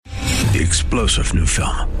the explosive new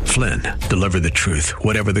film, Flynn, Deliver the Truth,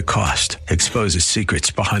 Whatever the Cost, exposes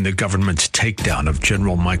secrets behind the government's takedown of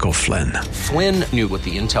General Michael Flynn. Flynn knew what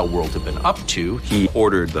the intel world had been up to. He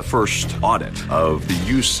ordered the first audit of the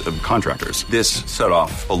use of contractors. This set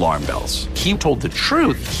off alarm bells. He told the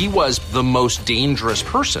truth. He was the most dangerous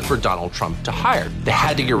person for Donald Trump to hire. They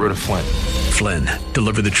had to get rid of Flynn. Flynn,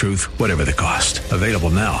 Deliver the Truth, Whatever the Cost. Available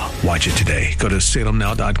now. Watch it today. Go to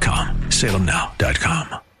salemnow.com.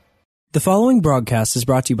 salemnow.com. The following broadcast is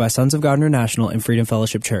brought to you by Sons of God International and Freedom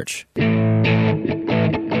Fellowship Church. Hello,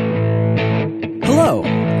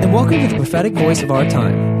 and welcome to the prophetic voice of our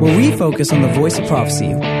time, where we focus on the voice of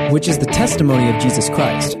prophecy, which is the testimony of Jesus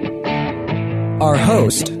Christ. Our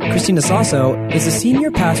host, Christina Sasso, is a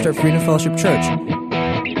senior pastor at Freedom Fellowship Church.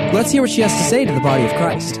 Let's hear what she has to say to the body of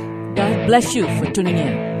Christ. God bless you for tuning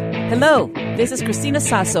in. Hello, this is Christina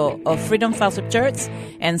Sasso of Freedom Fellowship Church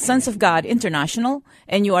and Sons of God International,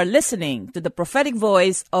 and you are listening to the prophetic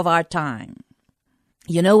voice of our time.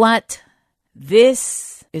 You know what?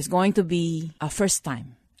 This is going to be our first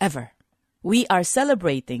time ever. We are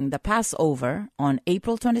celebrating the Passover on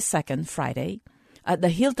April 22nd, Friday, at the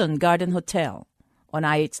Hilton Garden Hotel on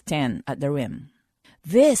IH-10 at the Rim.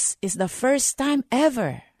 This is the first time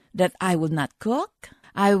ever that I will not cook,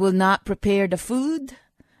 I will not prepare the food,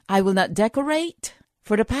 I will not decorate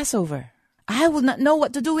for the Passover. I will not know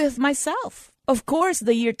what to do with myself. Of course,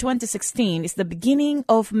 the year 2016 is the beginning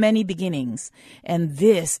of many beginnings, and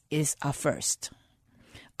this is a first.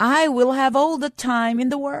 I will have all the time in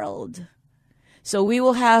the world. So we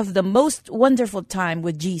will have the most wonderful time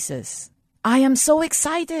with Jesus. I am so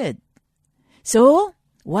excited. So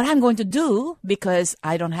what I'm going to do, because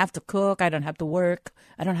I don't have to cook, I don't have to work,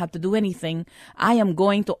 I don't have to do anything, I am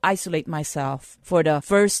going to isolate myself for the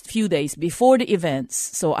first few days before the events,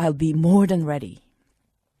 so I'll be more than ready.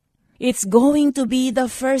 It's going to be the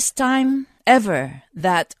first time ever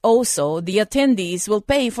that also the attendees will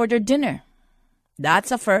pay for their dinner.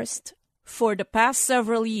 That's a first. For the past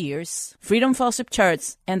several years, Freedom Fellowship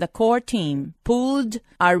Church and the core team pooled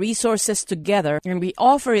our resources together and we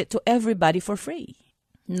offer it to everybody for free.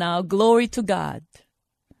 Now, glory to God.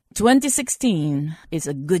 2016 is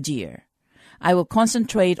a good year. I will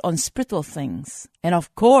concentrate on spiritual things and,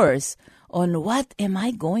 of course, on what am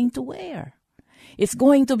I going to wear. It's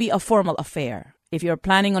going to be a formal affair if you're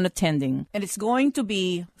planning on attending, and it's going to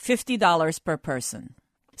be $50 per person.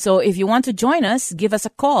 So if you want to join us, give us a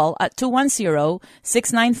call at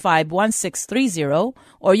 210-695-1630,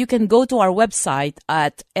 or you can go to our website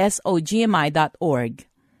at sogmi.org.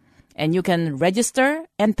 And you can register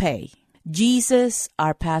and pay. Jesus,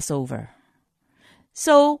 our Passover.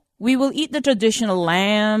 So, we will eat the traditional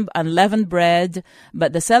lamb, unleavened bread,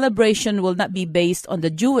 but the celebration will not be based on the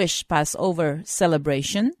Jewish Passover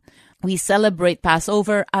celebration. We celebrate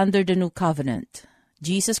Passover under the new covenant.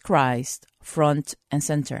 Jesus Christ, front and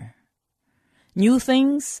center. New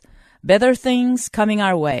things, better things coming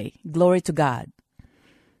our way. Glory to God.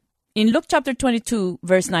 In Luke chapter 22,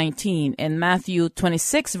 verse 19, and Matthew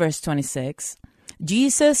 26, verse 26,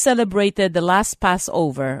 Jesus celebrated the last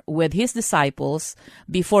Passover with his disciples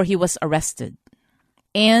before he was arrested.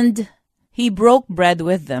 And he broke bread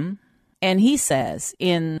with them. And he says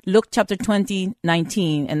in Luke chapter 20,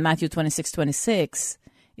 19, and Matthew 26, 26,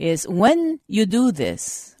 is when you do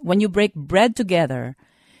this, when you break bread together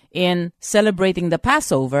in celebrating the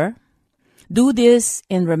Passover, do this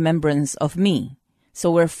in remembrance of me. So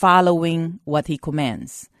we're following what he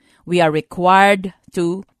commands. We are required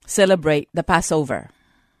to celebrate the Passover.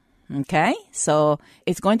 Okay? So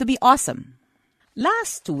it's going to be awesome.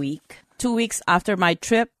 Last week, 2 weeks after my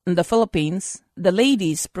trip in the Philippines, the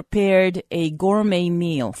ladies prepared a gourmet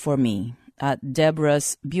meal for me at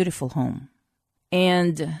Deborah's beautiful home.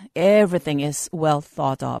 And everything is well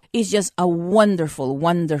thought of. It's just a wonderful,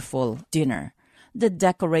 wonderful dinner. The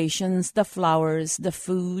decorations, the flowers, the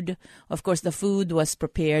food. Of course, the food was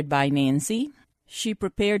prepared by Nancy. She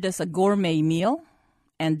prepared us a gourmet meal,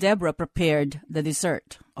 and Deborah prepared the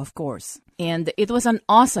dessert, of course. And it was an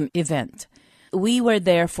awesome event. We were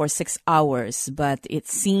there for 6 hours, but it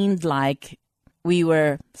seemed like we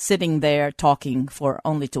were sitting there talking for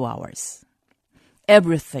only 2 hours.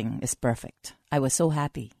 Everything is perfect. I was so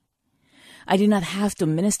happy. I did not have to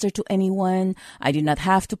minister to anyone. I did not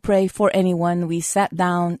have to pray for anyone. We sat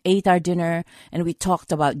down, ate our dinner, and we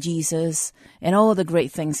talked about Jesus and all the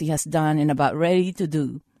great things he has done and about ready to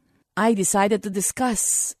do. I decided to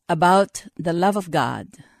discuss about the love of God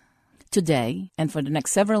today and for the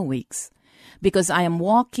next several weeks because I am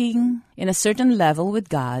walking in a certain level with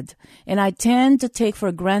God, and I tend to take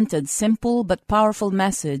for granted simple but powerful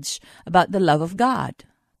message about the love of God.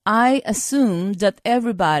 I assumed that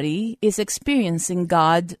everybody is experiencing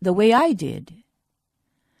God the way I did.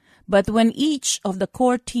 But when each of the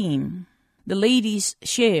core team, the ladies,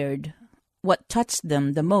 shared what touched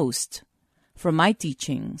them the most from my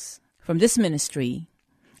teachings, from this ministry,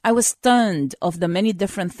 I was stunned of the many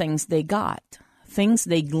different things they got, things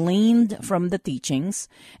they gleaned from the teachings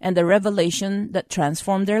and the revelation that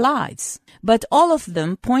transformed their lives. But all of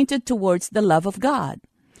them pointed towards the love of God.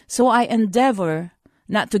 So I endeavor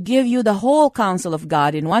not to give you the whole counsel of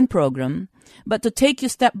God in one program, but to take you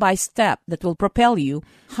step by step that will propel you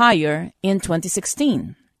higher in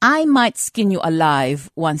 2016. I might skin you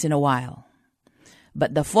alive once in a while,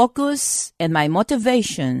 but the focus and my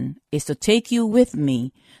motivation is to take you with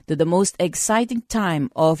me to the most exciting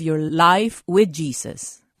time of your life with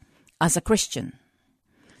Jesus as a Christian.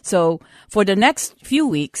 So for the next few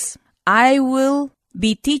weeks, I will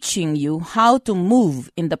be teaching you how to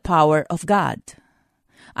move in the power of God.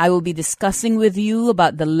 I will be discussing with you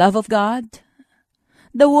about the love of God,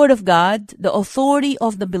 the Word of God, the authority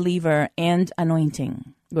of the believer, and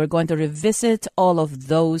anointing. We're going to revisit all of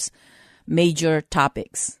those major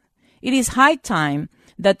topics. It is high time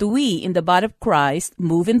that we in the body of Christ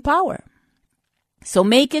move in power. So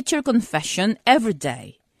make it your confession every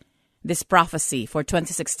day, this prophecy for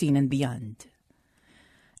 2016 and beyond.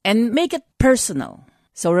 And make it personal.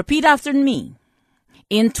 So repeat after me.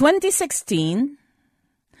 In 2016,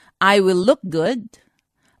 I will look good,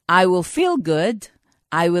 I will feel good,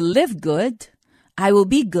 I will live good, I will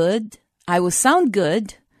be good, I will sound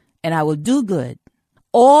good, and I will do good.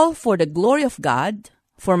 All for the glory of God,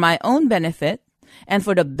 for my own benefit, and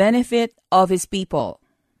for the benefit of His people.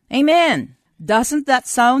 Amen. Doesn't that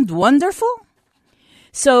sound wonderful?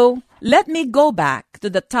 So let me go back to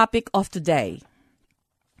the topic of today,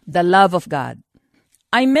 the love of God.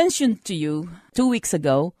 I mentioned to you 2 weeks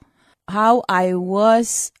ago how I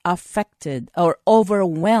was affected or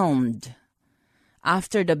overwhelmed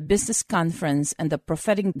after the business conference and the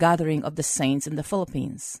prophetic gathering of the saints in the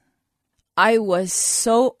Philippines. I was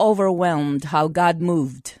so overwhelmed how God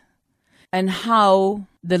moved and how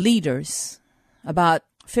the leaders, about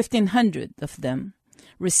 1,500 of them,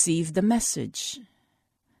 received the message.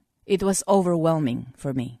 It was overwhelming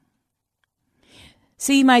for me.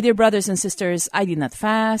 See, my dear brothers and sisters, I did not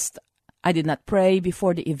fast. I did not pray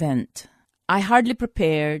before the event. I hardly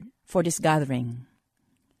prepared for this gathering.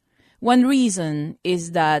 One reason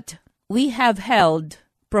is that we have held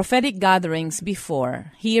prophetic gatherings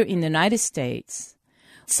before here in the United States,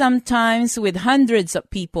 sometimes with hundreds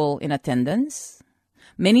of people in attendance,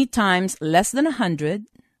 many times less than 100,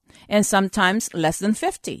 and sometimes less than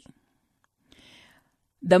 50.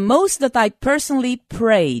 The most that I personally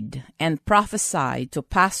prayed and prophesied to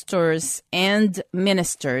pastors and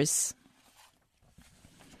ministers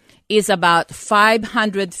is about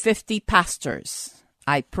 550 pastors.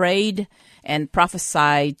 I prayed and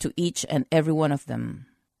prophesied to each and every one of them.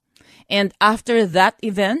 And after that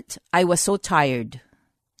event, I was so tired.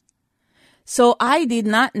 So I did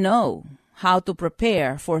not know how to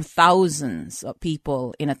prepare for thousands of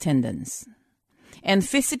people in attendance. And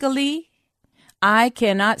physically, I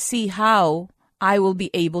cannot see how I will be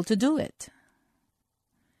able to do it.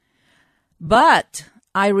 But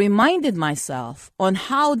I reminded myself on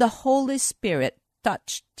how the Holy Spirit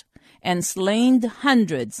touched and slain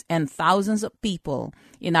hundreds and thousands of people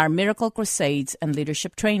in our miracle crusades and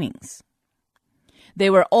leadership trainings. They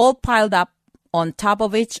were all piled up on top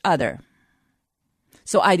of each other.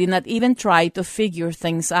 So I did not even try to figure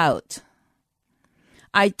things out.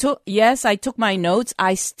 I took my notes,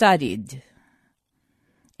 I studied.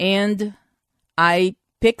 And I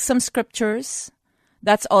picked some scriptures.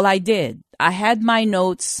 That's all I did. I had my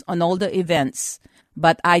notes on all the events,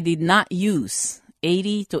 but I did not use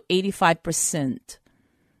 80 to 85%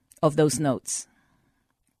 of those notes.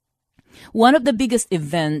 One of the biggest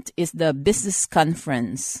events is the business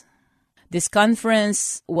conference. This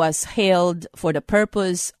conference was held for the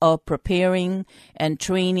purpose of preparing and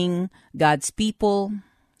training God's people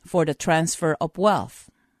for the transfer of wealth.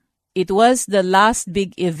 It was the last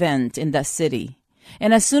big event in that city.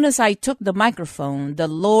 And as soon as I took the microphone, the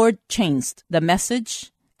Lord changed the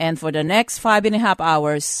message. And for the next 5.5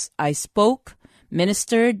 hours, I spoke,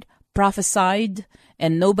 ministered, prophesied,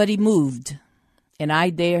 and nobody moved. And I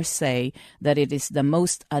dare say that it is the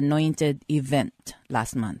most anointed event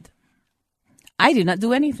last month. I did not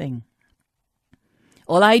do anything.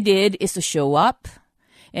 All I did is to show up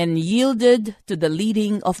and yielded to the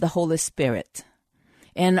leading of the Holy Spirit.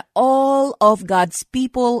 And all of God's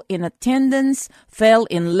people in attendance fell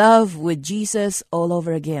in love with Jesus all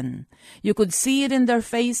over again. You could see it in their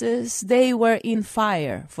faces. They were in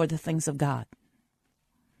fire for the things of God.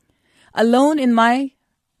 Alone in my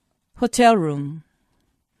hotel room,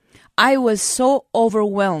 I was so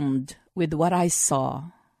overwhelmed with what I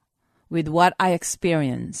saw, with what I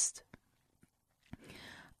experienced.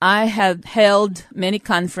 I have held many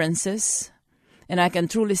conferences, and I can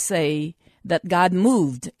truly say that God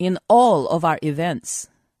moved in all of our events.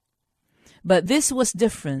 But this was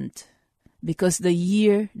different because the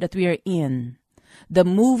year that we are in, the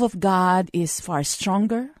move of God is far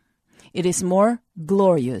stronger. It is more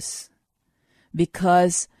glorious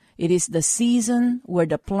because it is the season where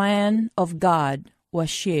the plan of God was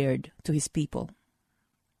shared to His people.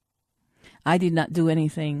 I did not do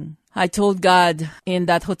anything. I told God in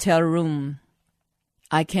that hotel room,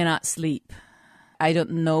 I cannot sleep. I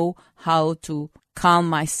don't know how to calm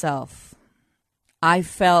myself. I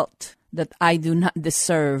felt that I do not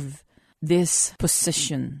deserve this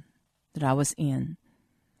position that I was in.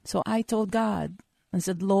 So I told God, I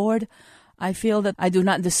said, Lord, I feel that I do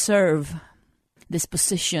not deserve this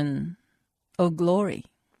position of glory.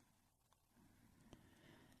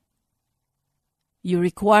 You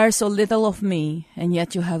require so little of me, and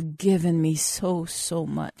yet you have given me so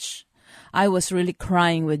much. I was really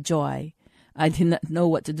crying with joy. I did not know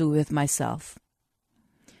what to do with myself.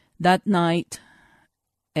 That night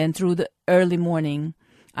and through the early morning,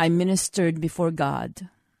 I ministered before God.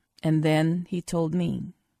 And then He told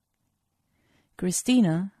me,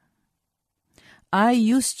 Christina, I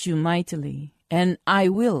used you mightily, and I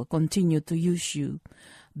will continue to use you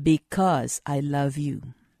because I love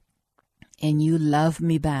you. And you love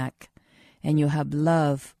me back, and you have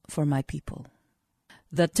love for my people.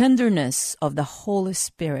 The tenderness of the Holy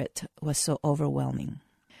Spirit was so overwhelming.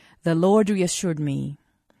 The Lord reassured me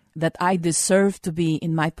that I deserve to be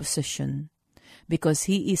in my position because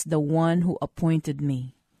He is the one who appointed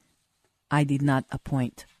me. I did not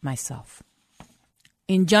appoint myself.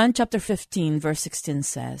 In John chapter 15, verse 16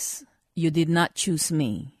 says, You did not choose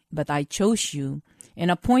me, but I chose you and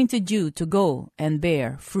appointed you to go and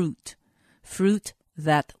bear fruit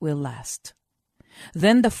that will last.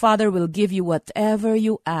 Then the Father will give you whatever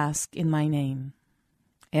you ask in my name.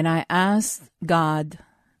 And I asked God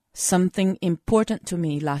something important to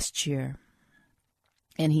me last year,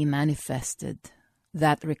 and He manifested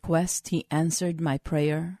that request. He answered my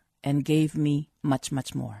prayer and gave me much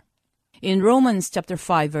more. In Romans chapter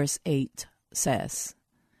 5, verse 8 says,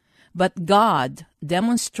 But God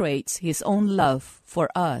demonstrates His own love for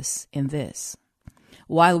us in this: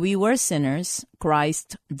 while we were sinners,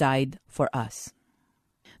 Christ died for us.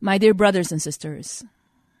 My dear brothers and sisters,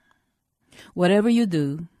 whatever you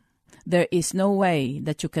do, there is no way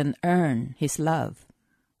that you can earn His love.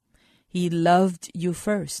 He loved you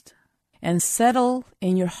first. And settle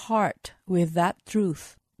in your heart with that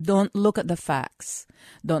truth. Don't look at the facts.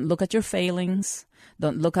 Don't look at your failings.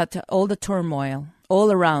 Don't look at all the turmoil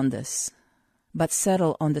all around us. But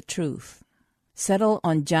settle on the truth. Settle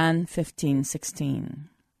on John 15:16.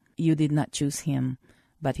 You did not choose Him,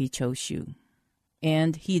 but He chose you.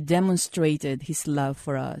 And He demonstrated His love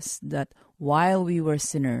for us, that while we were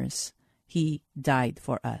sinners, He died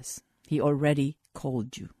for us. He already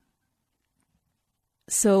called you.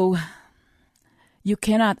 So, you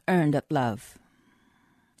cannot earn that love.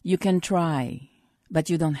 You can try, but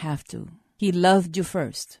you don't have to. He loved you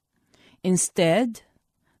first. Instead,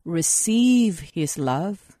 receive His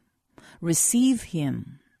love, receive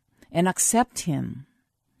Him, and accept Him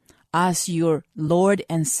as your Lord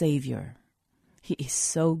and Savior. He is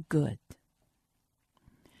so good.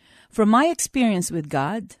 From my experience with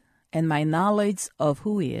God and my knowledge of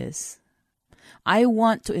who He is, I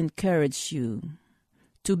want to encourage you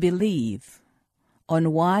to believe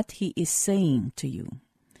on what He is saying to you.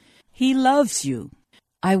 He loves you.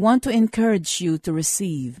 I want to encourage you to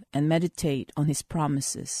receive and meditate on His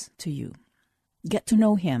promises to you. Get to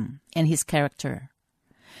know Him and His character,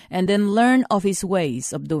 and then learn of His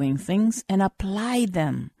ways of doing things and apply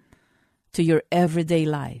them to your everyday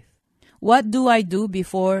life. What do I do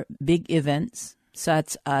before big events,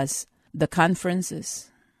 such as the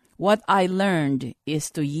conferences? What I learned is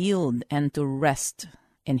to yield and to rest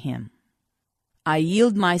in Him. I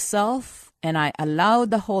yield myself and I allow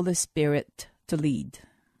the Holy Spirit to lead.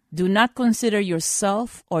 Do not consider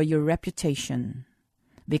yourself or your reputation,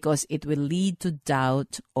 because it will lead to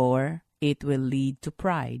doubt or it will lead to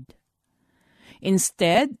pride.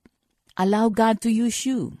 Instead, allow God to use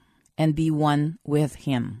you and be one with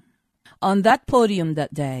Him. On that podium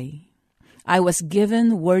that day, I was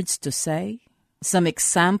given words to say, some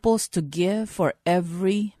examples to give for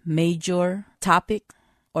every major topic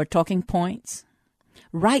or talking points,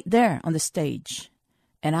 right there on the stage.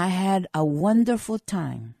 And I had a wonderful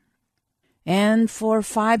time. And for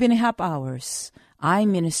 5.5 hours, I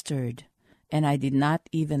ministered, and I did not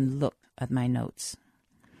even look at my notes.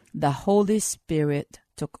 The Holy Spirit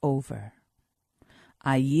took over.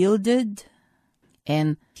 I yielded,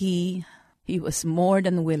 and He was more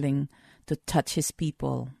than willing to touch His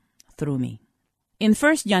people through me. In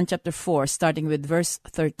 1 John chapter 4, starting with verse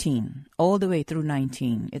 13, all the way through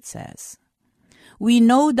 19, it says, "We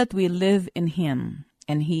know that we live in Him,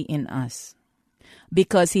 and He in us,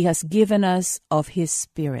 because He has given us of His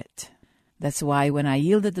Spirit." That's why when I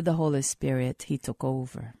yielded to the Holy Spirit, He took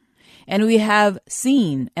over. "And we have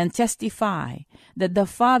seen and testify that the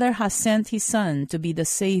Father has sent His Son to be the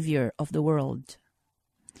Savior of the world.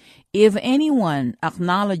 If anyone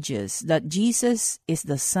acknowledges that Jesus is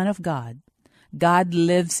the Son of God, God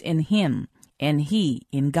lives in Him, and He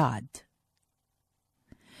in God."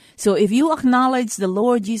 So if you acknowledge the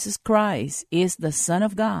Lord Jesus Christ is the Son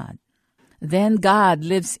of God, then God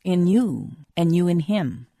lives in you, and you in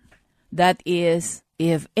Him. That is,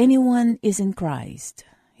 if anyone is in Christ,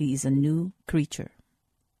 he is a new creature.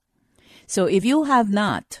 So if you have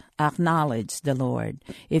not acknowledged the Lord,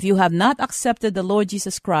 if you have not accepted the Lord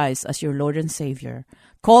Jesus Christ as your Lord and Savior,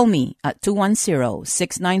 call me at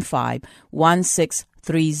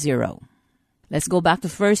 210-695-1630. Let's go back to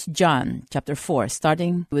 1 John chapter 4,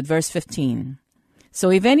 starting with verse 15.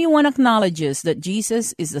 "So if anyone acknowledges that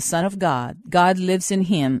Jesus is the Son of God, God lives in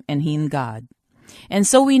Him, and He in God. And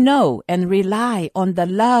so we know and rely on the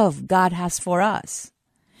love God has for us.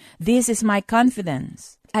 This is my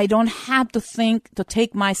confidence. I don't have to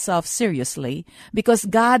take myself seriously, because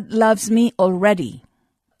God loves me already.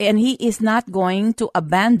 And He is not going to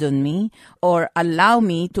abandon me or allow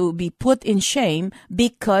me to be put in shame,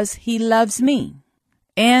 because He loves me.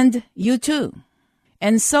 And you too.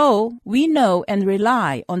 And so we know and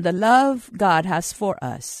rely on the love God has for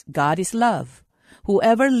us. God is love.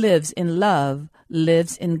 Whoever lives in love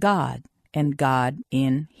lives in God, and God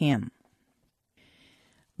in him."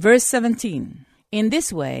 Verse 17, "In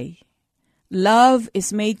this way, love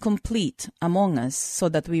is made complete among us, so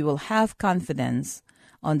that we will have confidence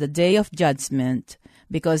on the day of judgment,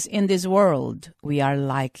 because in this world we are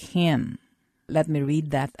like Him." Let me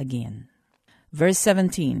read that again. Verse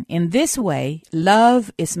 17, "In this way, love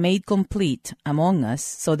is made complete among us,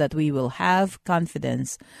 so that we will have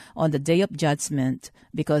confidence on the day of judgment,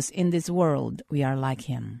 because in this world we are like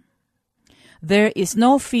Him. There is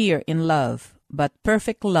no fear in love, but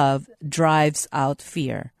perfect love drives out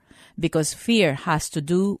fear, because fear has to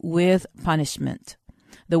do with punishment.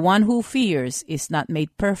 The one who fears is not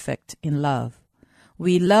made perfect in love.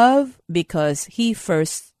 We love because He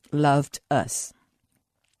first loved us."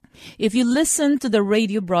 If you listened to the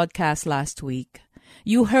radio broadcast last week,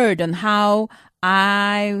 you heard on how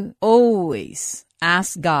I always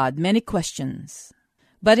ask God many questions.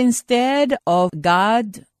 But instead of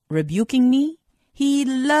God rebuking me, He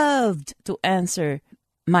loved to answer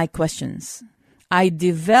my questions. I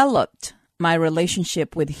developed my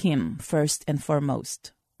relationship with Him first and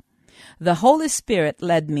foremost. The Holy Spirit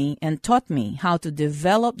led me and taught me how to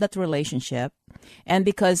develop that relationship. And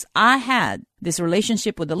because I had this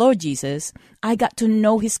relationship with the Lord Jesus, I got to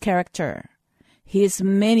know His character, His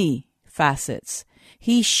many facets.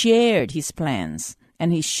 He shared His plans,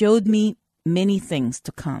 and He showed me many things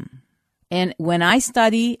to come. And when I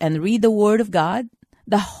study and read the Word of God,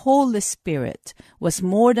 the Holy Spirit was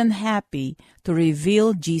more than happy to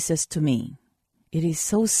reveal Jesus to me. It is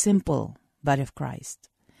so simple, body of Christ.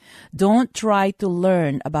 Don't try to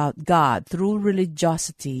learn about God through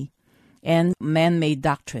religiosity and man-made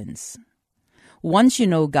doctrines. Once you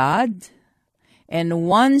know God, and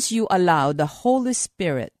once you allow the Holy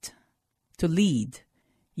Spirit to lead,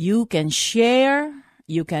 you can share,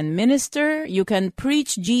 you can minister, you can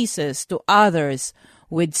preach Jesus to others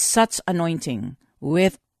with such anointing,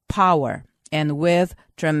 with power, and with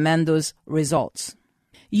tremendous results.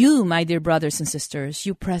 You, my dear brothers and sisters,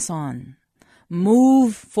 you press on.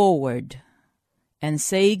 Move forward and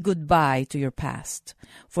say goodbye to your past.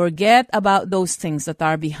 Forget about those things that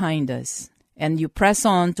are behind us, and you press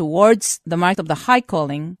on towards the mark of the high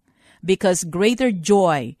calling, because greater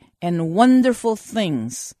joy and wonderful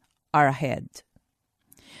things are ahead.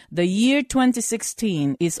 The year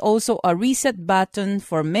 2016 is also a reset button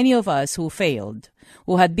for many of us who failed,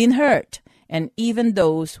 who had been hurt, and even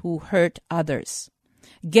those who hurt others.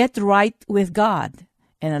 Get right with God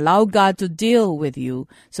and allow God to deal with you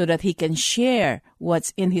so that He can share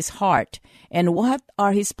what's in His heart and what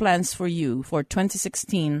are His plans for you for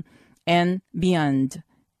 2016 and beyond,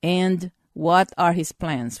 and what are His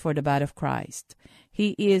plans for the body of Christ.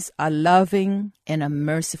 He is a loving and a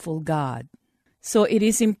merciful God. So it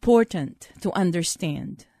is important to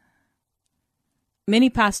understand. Many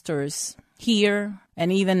pastors here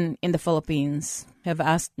and even in the Philippines have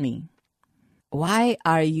asked me, why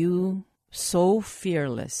are you so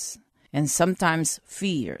fearless and sometimes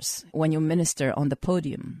fierce when you minister on the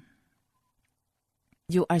podium?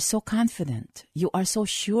 You are so confident. You are so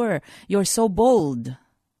sure. You're so bold.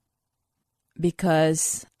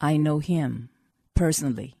 Because I know Him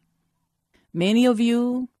personally. Many of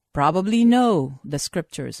you probably know the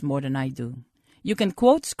scriptures more than I do. You can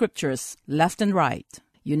quote scriptures left and right.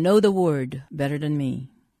 You know the word better than me.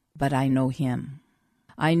 But I know Him.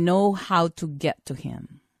 I know how to get to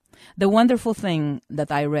Him. The wonderful thing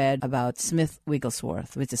that I read about Smith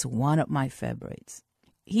Wigglesworth, which is one of my favorites,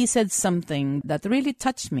 he said something that really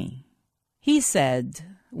touched me. He said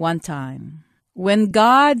one time, when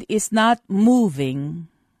God is not moving,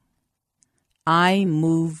 I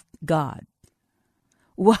move God.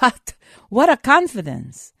 What a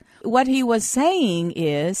confidence. What he was saying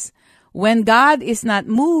is, when God is not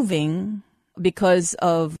moving because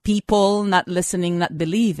of people not listening, not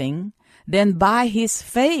believing, then by his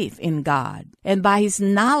faith in God and by his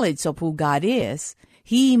knowledge of who God is,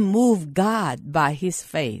 he moved God by his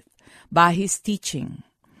faith, by his teaching,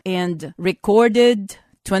 and recorded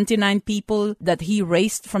 29 people that he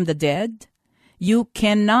raised from the dead. You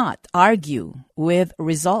cannot argue with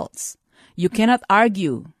results. You cannot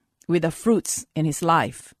argue with the fruits in his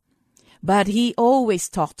life. But he always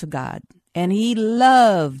talked to God, and he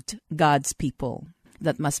loved God's people.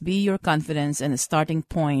 That must be your confidence and a starting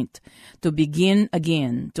point to begin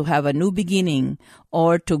again, to have a new beginning,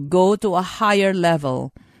 or to go to a higher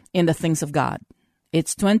level in the things of God.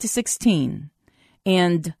 It's 2016,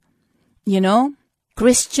 and,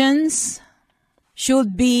 Christians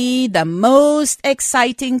should be the most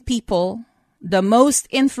exciting people, the most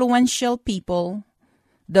influential people,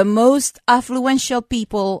 the most affluential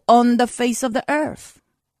people on the face of the earth.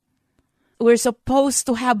 We're supposed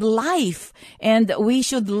to have life, and we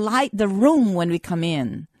should light the room when we come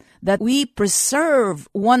in, that we preserve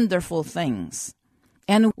wonderful things,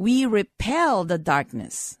 and we repel the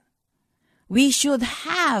darkness. We should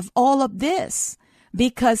have all of this,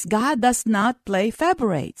 because God does not play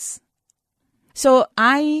favorites. So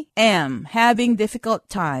I am having difficult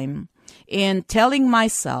time in telling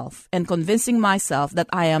myself and convincing myself that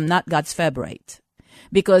I am not God's favorite,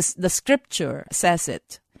 because the scripture says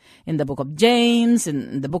it in the book of James,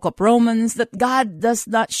 in the book of Romans, that God does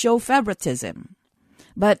not show favoritism.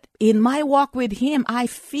 But in my walk with Him, I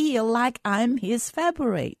feel like I'm His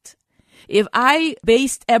favorite. If I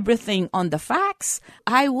based everything on the facts,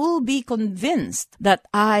 I will be convinced that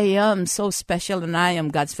I am so special and I am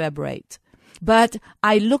God's favorite. But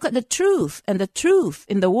I look at the truth, and the truth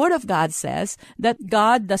in the Word of God says that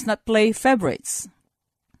God does not play favorites.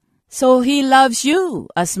 So He loves you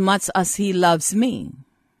as much as He loves me.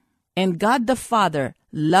 And God the Father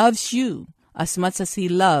loves you as much as He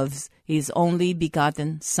loves His only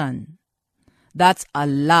begotten Son. That's a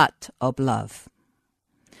lot of love.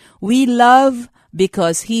 We love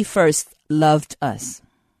because He first loved us.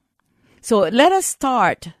 So let us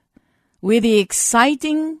start with the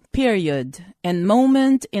exciting period and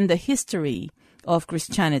moment in the history of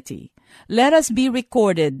Christianity. Let us be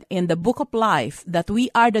recorded in the book of life that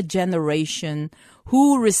we are the generation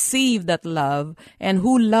who received that love and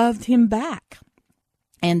who loved Him back.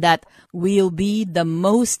 And that we'll be the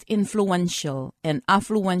most influential and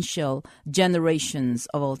affluential generations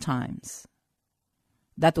of all times.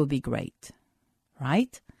 That will be great,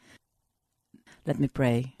 right? Let me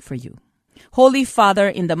pray for you. Holy Father,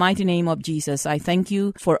 in the mighty name of Jesus, I thank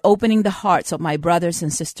you for opening the hearts of my brothers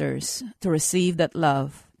and sisters to receive that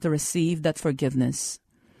love, to receive that forgiveness,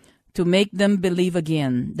 to make them believe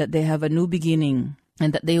again that they have a new beginning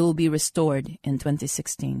and that they will be restored in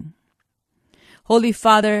 2016. Holy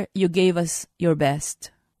Father, you gave us your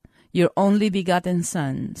best, your only begotten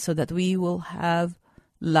Son, so that we will have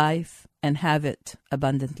life and have it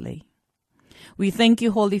abundantly. We thank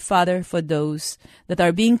you, Holy Father, for those that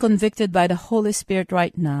are being convicted by the Holy Spirit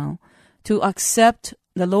right now to accept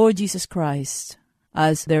the Lord Jesus Christ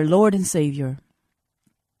as their Lord and Savior,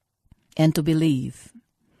 and to believe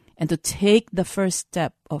and to take the first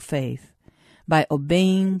step of faith by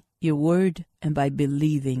obeying your word and by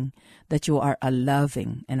believing that you are a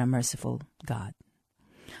loving and a merciful God.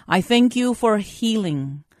 I thank you for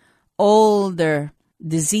healing all their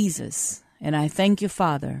diseases, and I thank you,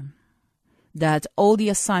 Father, that all the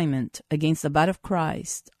assignment against the body of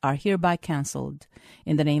Christ are hereby canceled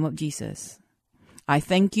in the name of Jesus. I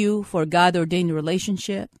thank you for God-ordained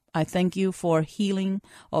relationship. I thank you for healing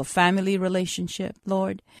of family relationship,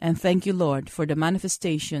 Lord. And thank you, Lord, for the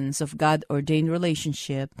manifestations of God-ordained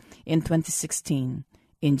relationship in 2016.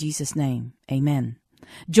 In Jesus' name, amen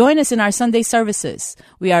Join us in our Sunday services.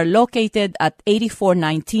 We are located at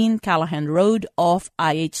 8419 Callahan Road off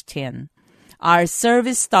IH-10. Our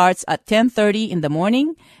service starts at 10:30 in the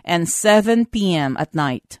morning and 7 p.m. at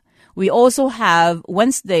night. We also have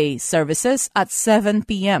Wednesday services at 7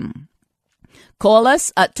 p.m. Call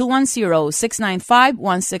us at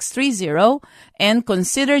 210-695-1630 and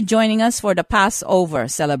consider joining us for the Passover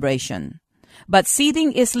celebration. But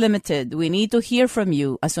seating is limited. We need to hear from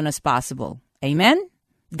you as soon as possible. Amen?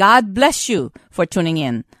 God bless you for tuning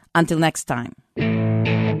in. Until next time.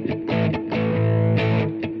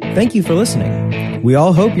 Thank you for listening. We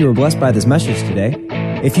all hope you were blessed by this message today.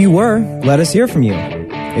 If you were, let us hear from you.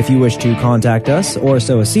 If you wish to contact us or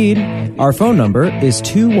sow a seed, our phone number is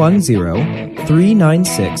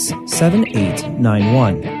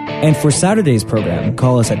 210-396-7891. And for Saturday's program,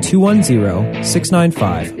 call us at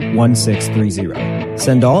 210-695-1630.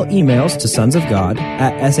 Send all emails to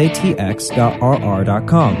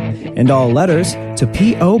sonsofgod@satx.rr.com and all letters to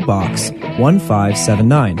P.O. Box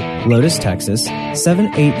 1579, Lotus, Texas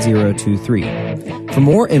 78023. For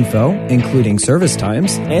more info, including service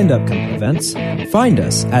times and upcoming events, find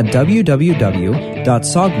us at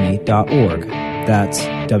www.sogmi.org. That's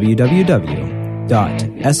www.sogmi.org.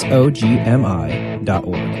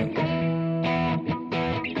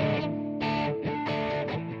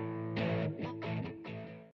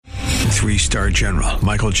 Three-star General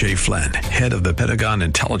Michael J. Flynn, head of the Pentagon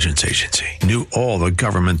Intelligence Agency, knew all the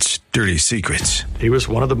government's dirty secrets. He was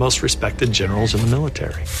one of the most respected generals in the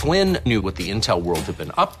military. Flynn knew what the intel world had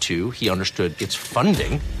been up to. He understood its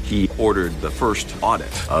funding. He ordered the first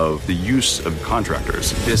audit of the use of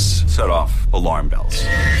contractors. This set off alarm bells.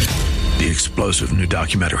 The explosive new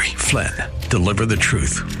documentary, Flynn, Deliver the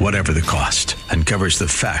Truth, Whatever the Cost, uncovers the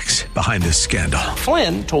facts behind this scandal.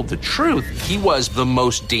 Flynn told the truth. He was the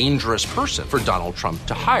most dangerous person for Donald Trump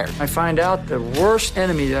to hire. I find out the worst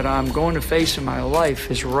enemy that I'm going to face in my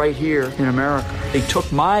life is right here in America. They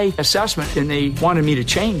took my assessment and they wanted me to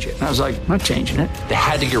change it. And I was like, I'm not changing it. They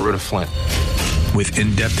had to get rid of Flynn. With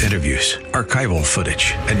in-depth interviews, archival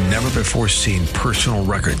footage, and never-before-seen personal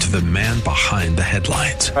records of the man behind the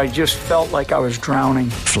headlines. I just felt like I was drowning.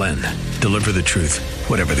 Flynn, Deliver the Truth,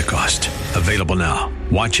 Whatever the Cost. Available now.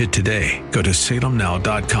 Watch it today. Go to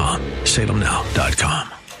salemnow.com.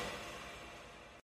 salemnow.com.